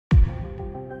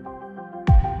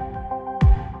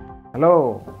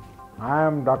Hello, I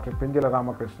am Dr Pinjala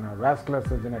Ramakrishna, vascular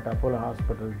surgeon at Apollo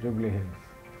Hospital, Jubilee Hills.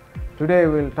 Today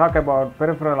we will talk about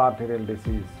peripheral arterial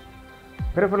disease.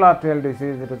 Peripheral arterial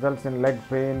disease results in leg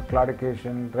pain,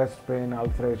 claudication, wrist pain,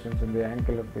 ulcerations in the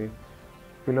ankle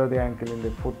below the ankle in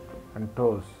the foot and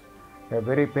toes. They are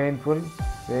very painful.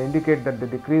 They indicate that the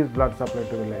decreased blood supply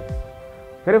to the legs.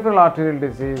 Peripheral arterial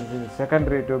disease is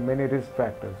secondary to many risk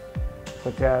factors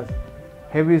such as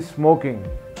heavy smoking,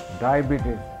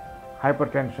 diabetes,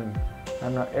 hypertension,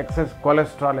 and excess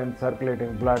cholesterol in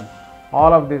circulating blood.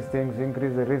 All of these things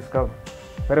increase the risk of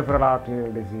peripheral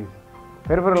arterial disease.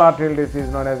 Peripheral arterial disease is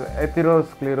known as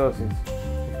atherosclerosis.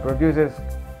 It produces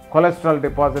cholesterol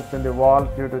deposits in the walls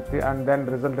and then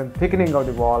result in thickening of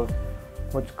the walls,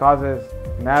 which causes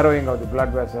narrowing of the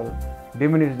blood vessel,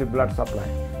 diminish the blood supply.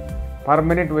 Per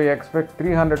minute we expect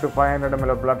 300 to 500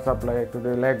 ml of blood supply to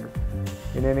the leg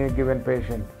in any given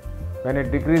patient. When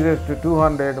it decreases to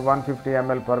 200 150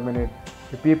 ml per minute,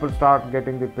 the people start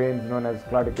getting the pains known as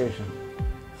claudication.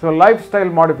 So lifestyle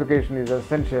modification is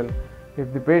essential.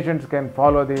 If the patients can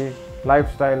follow the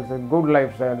lifestyles, and good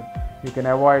lifestyles, you can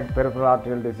avoid peripheral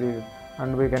arterial disease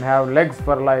and we can have legs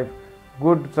for life,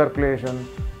 good circulation,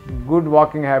 good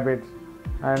walking habits,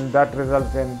 and that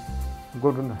results in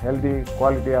good and healthy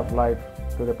quality of life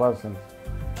to the persons.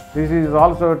 This is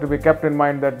also to be kept in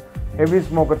mind that heavy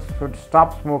smokers should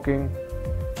stop smoking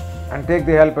and take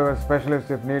the help of a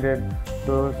specialist if needed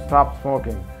to stop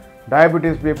smoking.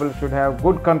 Diabetes people should have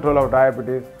good control of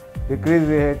diabetes, decrease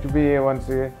the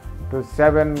HbA1c to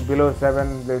 7, below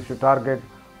 7 they should target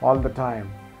all the time.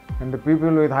 And the people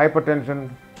with hypertension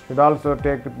should also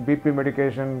take BP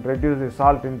medication, reduce the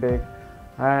salt intake,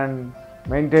 and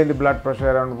maintain the blood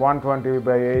pressure around 120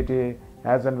 by 80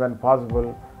 as and when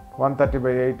possible, 130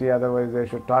 by 80 otherwise they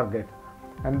should target.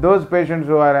 And those patients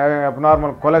who are having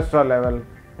abnormal cholesterol level,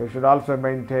 they should also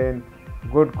maintain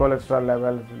good cholesterol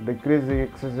levels, decrease the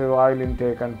excessive oil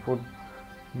intake and food.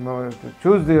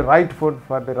 Choose the right food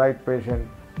for the right patient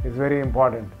is very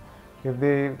important. If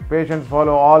the patients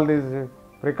follow all these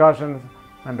precautions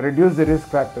and reduce the risk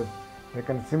factors, they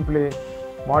can simply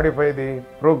modify the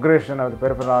progression of the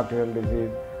peripheral arterial disease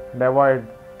and avoid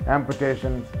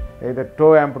amputations, either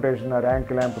toe amputation or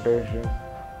ankle amputation,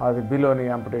 or the below knee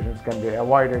amputations can be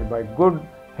avoided by good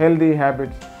healthy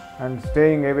habits and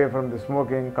staying away from the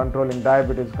smoking, controlling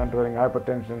diabetes, controlling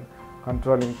hypertension,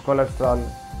 controlling cholesterol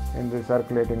in the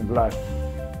circulating blood.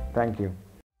 Thank you.